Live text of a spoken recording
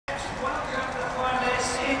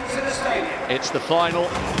It's the final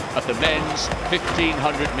of the men's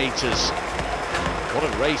 1500 metres. What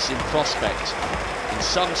a race in prospect. In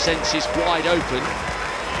some senses wide open,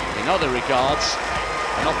 in other regards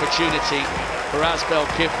an opportunity for Asbel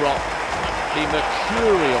Kiprop, the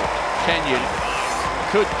mercurial Kenyan,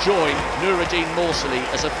 could join Nuruddin Morsali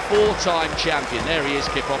as a four-time champion. There he is,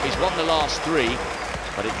 Kiprop. He's won the last three,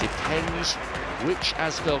 but it depends which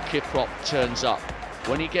Asbel Kiprop turns up.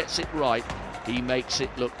 When he gets it right, he makes it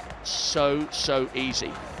look so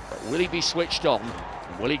easy. But will he be switched on?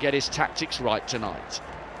 And will he get his tactics right tonight?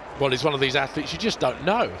 Well, he's one of these athletes you just don't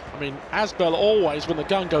know. I mean, Asbel always, when the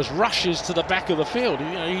gun goes, rushes to the back of the field. You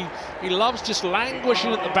know, he loves just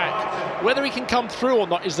languishing at the back. Whether he can come through or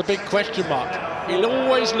not is the big question mark. He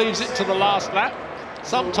always leaves it to the last lap.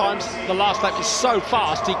 Sometimes the last lap is so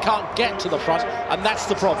fast he can't get to the front, and that's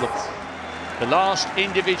the problem. The last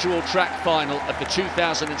individual track final of the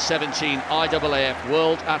 2017 IAAF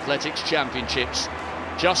World Athletics Championships.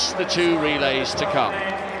 Just the two relays to come.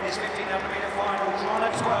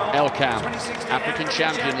 Elkam, African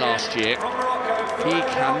champion last year. He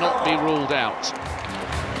cannot be ruled out.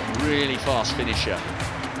 Really fast finisher.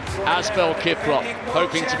 Asbel Kiprop,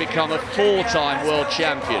 hoping to become a four-time world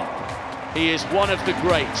champion. He is one of the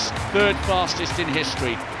greats, third fastest in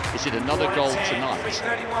history. Is it another gold tonight?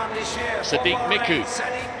 Sadiq Miku,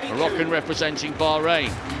 Moroccan representing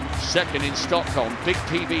Bahrain. Second in Stockholm, big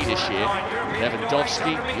PB this year.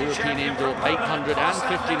 Lewandowski, European indoor 800 and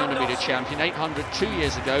 1500 metre champion. 800 2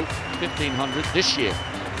 years ago, 1500 this year.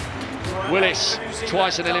 Willis,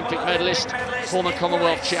 twice an Olympic medalist, former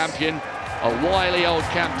Commonwealth champion, a wily old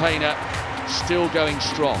campaigner, still going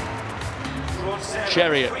strong.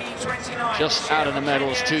 Chariot, just out of the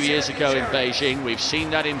medals 2 years ago in Beijing. We've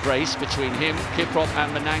seen that embrace between him, Kiprop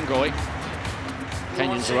and Manangoi.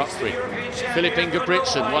 Kenyans are up for it. Philip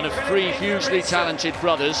Ingebrigtsen, one of three hugely talented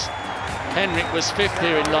brothers. Henrik was fifth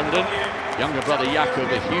here in London. Younger brother Jakob,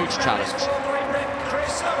 a huge talent.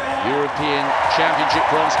 European Championship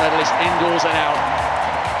bronze medalist indoors and out.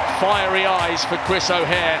 Fiery eyes for Chris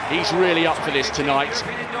O'Hare. He's really up for this tonight.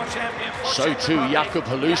 So too Jakob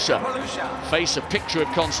Halusa. Face a picture of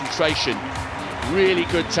concentration. Really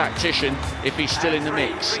good tactician if he's still in the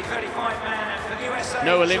mix.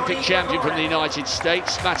 No Olympic champion from the United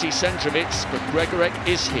States, Mati Centrovitz, but Gregorek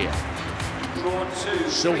is here.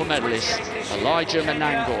 Silver medalist Elijah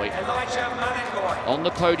Manangoi on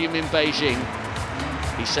the podium in Beijing.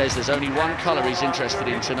 He says there's only one colour he's interested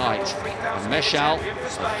in tonight. And Meshal,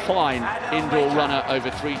 a fine indoor runner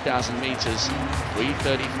over 3,000 metres,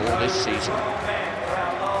 3:34 this season.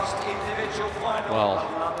 Well,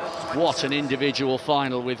 what an individual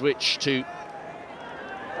final with which to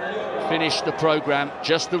finish the programme.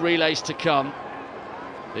 Just the relays to come.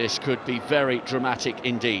 This could be very dramatic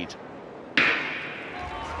indeed.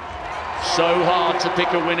 So hard to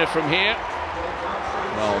pick a winner from here.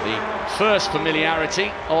 Well, the first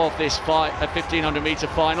familiarity of this 1500 metre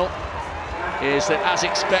final is that, as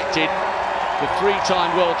expected, the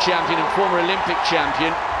three-time world champion and former Olympic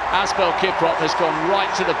champion Asbel Kiprop has gone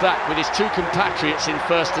right to the back with his two compatriots in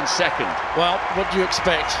first and second. Well, what do you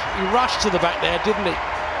expect? He rushed to the back there, didn't he?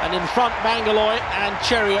 And in front, Manangoi and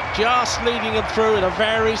Chariot just leading him through at a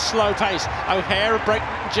very slow pace. O'Hare break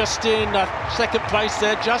just in second place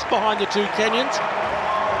there, just behind the two Kenyans.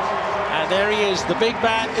 And there he is, the big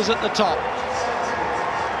man is at the top.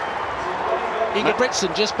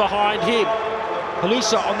 Ingebrigtsen just behind him.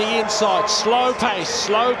 Halusa on the inside, slow pace,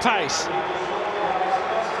 slow pace.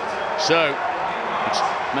 So, it's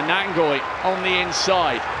Manangoi on the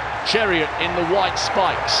inside, Chariot in the white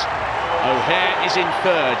spikes. O'Hare is in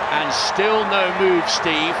third, and still no move,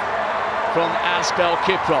 Steve, from Asbel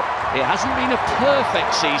Kiprop. It hasn't been a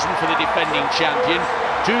perfect season for the defending champion.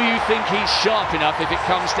 Do you think he's sharp enough if it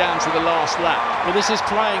comes down to the last lap? Well, this is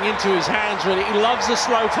playing into his hands, really. He loves the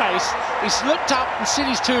slow pace. He's looked up and seen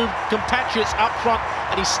his two compatriots up front,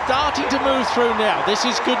 and he's starting to move through now. This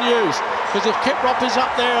is good news, because if Kiprop is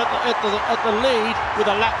up there at the lead with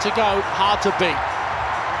a lap to go, hard to beat.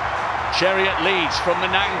 Chariot leads from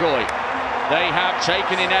Manangoi. They have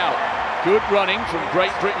taken it out. Good running from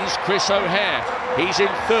Great Britain's Chris O'Hare. He's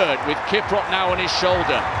in third with Kiprop now on his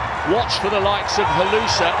shoulder. Watch for the likes of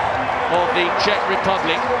Halusa of the Czech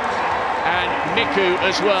Republic and Miku,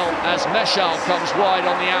 as well as Meshal comes wide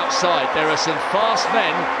on the outside. There are some fast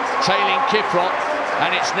men tailing Kiprop,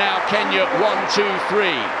 and it's now Kenya 1, 2,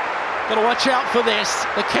 3. Got to watch out for this.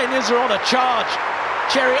 The Kenyans are on a charge.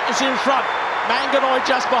 Chariot is in front. Manangoi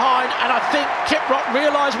just behind, and I think Kiprop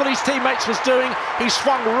realised what his teammates was doing. He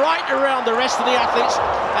swung right around the rest of the athletes,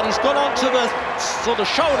 and he's gone onto the sort of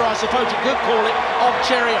shoulder, I suppose you could call it, of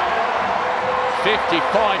Chariot.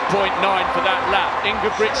 55.9 for that lap.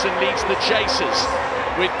 Ingebrigtsen leads the chasers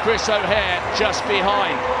with Chris O'Hare just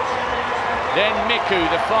behind. Then Miku,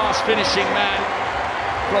 the fast finishing man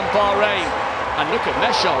from Bahrain. And look at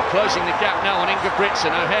Meshal closing the gap now on Ingebrigtsen.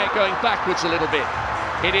 O'Hare going backwards a little bit.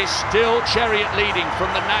 It is still Chariot leading from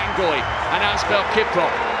Manangoi and Asbel Kiprop.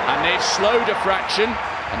 And they've slowed a fraction,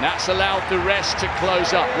 and that's allowed the rest to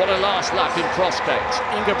close up. What a last lap in prospect.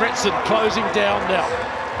 Ingebrigtsen closing down now.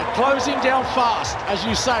 Closing down fast, as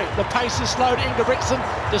you say. The pace is slowed. Ingebrigtsen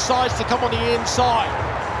decides to come on the inside.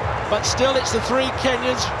 But still it's the three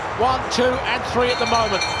Kenyans, 1, 2 and 3 at the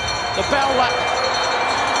moment. The bell lap.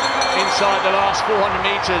 Inside the last 400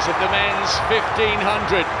 metres of the men's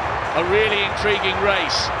 1500. A really intriguing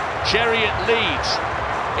race. Chariot leads.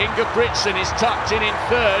 Ingebrigtsen is tucked in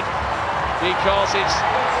third because it's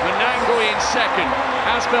Manangoi in second.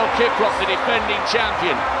 Asbel Kiprop, the defending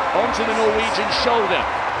champion, onto the Norwegian shoulder.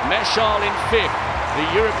 Meshal in fifth. The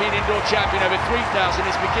European indoor champion over 3,000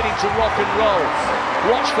 is beginning to rock and roll.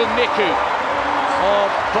 Watch for Miku of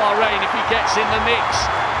Bahrain if he gets in the mix.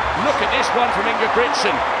 Look at this one from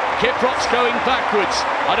Ingebrigtsen. Kiprop's going backwards.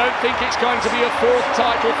 I don't think it's going to be a fourth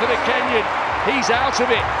title for the Kenyan. He's out of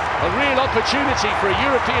it. A real opportunity for a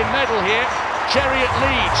European medal here. Chariot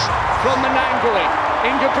leads from Manangoi.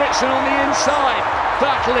 Ingebrigtsen on the inside,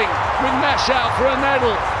 battling with Meshal for a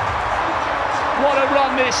medal. What a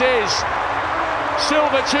run this is.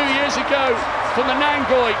 Silver 2 years ago for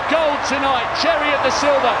Manangoi. Gold tonight. Chariot the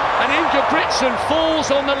silver. And Ingebrigtsen falls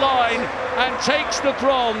on the line and takes the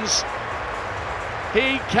bronze.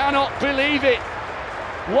 He cannot believe it.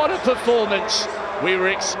 What a performance. We were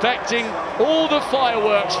expecting all the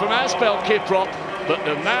fireworks from Asbel Kiprop, but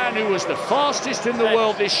the man who was the fastest in the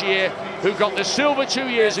world this year, who got the silver 2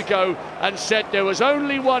 years ago and said there was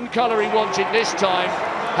only one colour he wanted this time,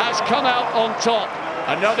 has come out on top.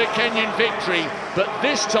 Another Kenyan victory, but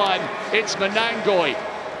this time it's Manangoi.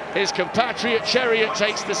 His compatriot Chariot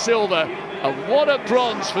takes the silver, and what a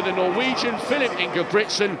bronze for the Norwegian Philip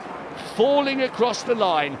Ingebrigtsen, falling across the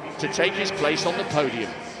line to take his place on the podium.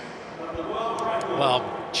 Well,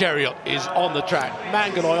 Chariot is on the track.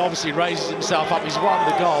 Manangoi obviously raises himself up. He's won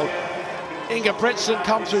the gold. Ingebrigtsen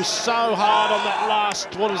come through so hard on that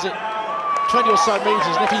last, 20 or so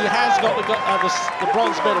metres. And if he has got the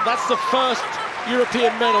bronze medal, that's the first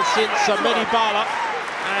European medal since Medi Bala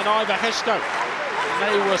and Ivar Hesko.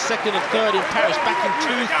 They were second and third in Paris back in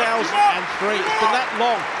 2003. It's been that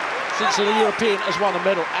long since a European has won a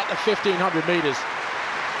medal at the 1500 metres.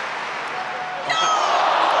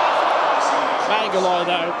 Manangoi,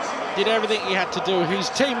 though, did everything he had to do. His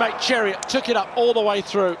teammate Chariot took it up all the way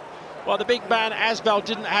through. Well, the big man Asbel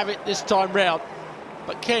didn't have it this time round,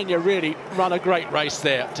 but Kenya really run a great race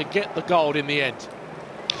there to get the gold in the end.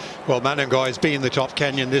 Well, Manangoi has been the top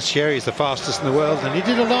Kenyan this year. He's the fastest in the world, and he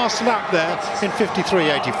did a last lap there in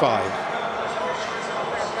 53.85.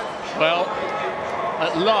 Well,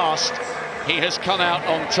 at last, he has come out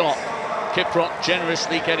on top. Kiprop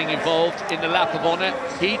generously getting involved in the lap of honour.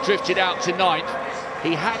 He drifted out to ninth.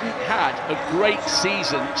 He hadn't had a great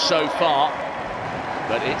season so far,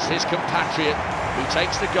 but it's his compatriot who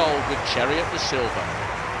takes the gold with Chariot the silver.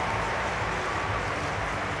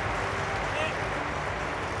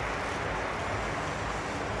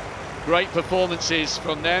 Great performances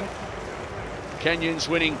from them. Kenyans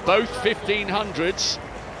winning both 1500s.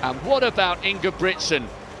 And what about Ingebrigtsen?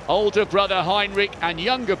 Older brother Heinrich and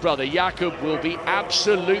younger brother Jakob will be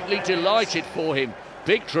absolutely delighted for him.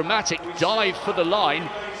 Big dramatic dive for the line.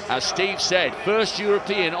 As Steve said, first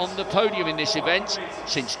European on the podium in this event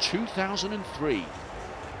since 2003.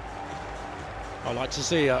 I'd like to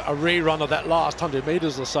see a rerun of that last 100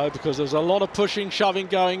 metres or so, because there's a lot of pushing, shoving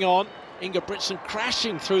going on. Ingebrigtsen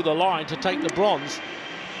crashing through the line to take the bronze.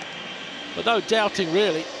 But no doubting,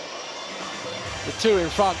 really. The two in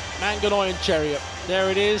front, Manangoi and Chariot.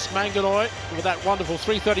 There it is, Manangoi with that wonderful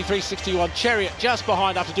 3:33.61. Chariot just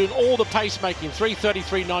behind after doing all the pace-making,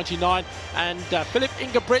 3:33.99. And Philip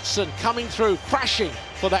Ingebrigtsen coming through, crashing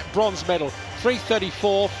for that bronze medal,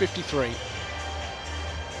 3:34.53.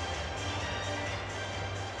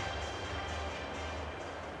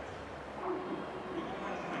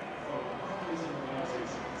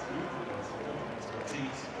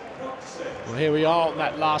 Well, here we are on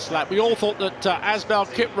that last lap. We all thought that Asbel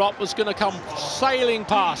Kiprop was going to come sailing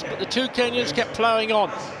past, but the two Kenyans kept ploughing on.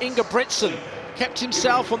 Ingebrigtsen kept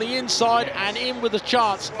himself on the inside and in with a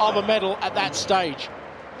chance of a medal at that stage.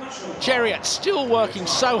 Chariot still working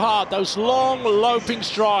so hard, those long loping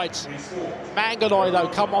strides. Manangoi, though,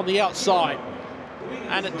 come on the outside.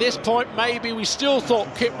 And at this point, maybe we still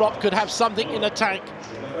thought Kiprop could have something in the tank.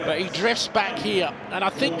 But he drifts back here, and I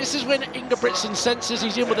think this is when Ingebrigtsen senses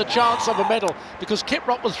he's in with a chance of a medal, because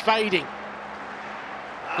Kiprop was fading.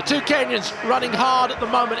 The two Kenyans running hard at the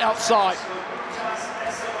moment outside.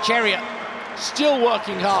 Chariot still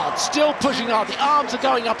working hard, still pushing hard. The arms are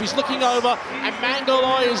going up, he's looking over, and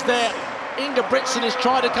Manangoi is there. Ingebrigtsen is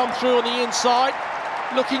trying to come through on the inside.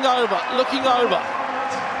 Looking over, looking over.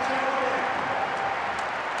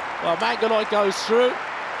 Well, Manangoi goes through.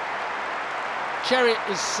 Chariot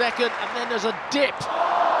is second, and then there's a dip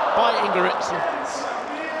by Ingebrigtsen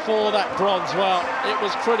for that bronze. Well, it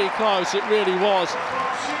was pretty close, it really was.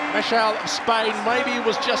 Meshal of Spain, maybe he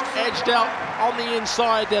was just edged out on the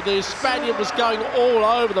inside there. The Spaniard was going all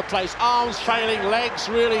over the place, arms failing, legs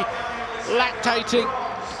really lactating.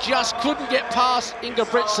 Just couldn't get past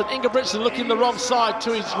Ingebrigtsen. Ingebrigtsen looking the wrong side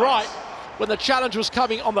to his right when the challenge was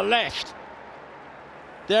coming on the left.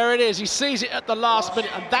 There it is, he sees it at the last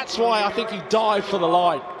minute, and that's why I think he dived for the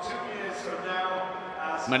line.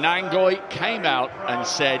 Manangoi came out and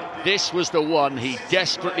said this was the one he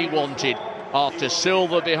desperately wanted after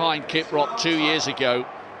silver behind Kiprop 2 years ago,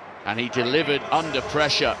 and he delivered under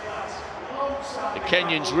pressure. The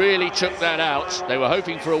Kenyans really took that out. They were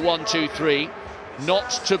hoping for a 1-2-3, not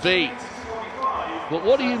to be. But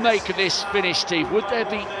what do you make of this finish, Steve? Would there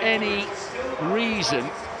be any reason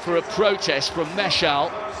for a protest from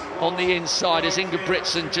Meshal on the inside as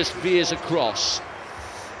Ingebrigtsen just veers across?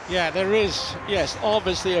 Yeah, there is, yes,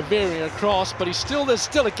 obviously a veering across, but there's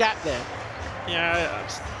still a gap there. Yeah,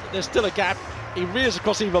 there's still a gap. He veers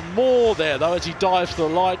across even more there, though, as he dives to the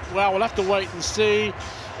line. Well, we'll have to wait and see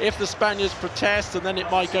if the Spaniards protest, and then it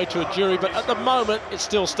might go to a jury, but at the moment, it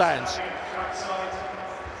still stands.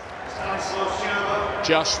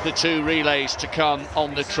 Just the two relays to come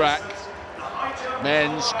on the track.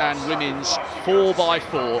 Men's and women's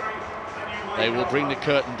 4x4. They will bring the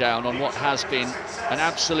curtain down on what has been an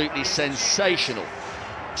absolutely sensational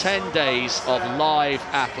 10 days of live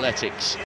athletics.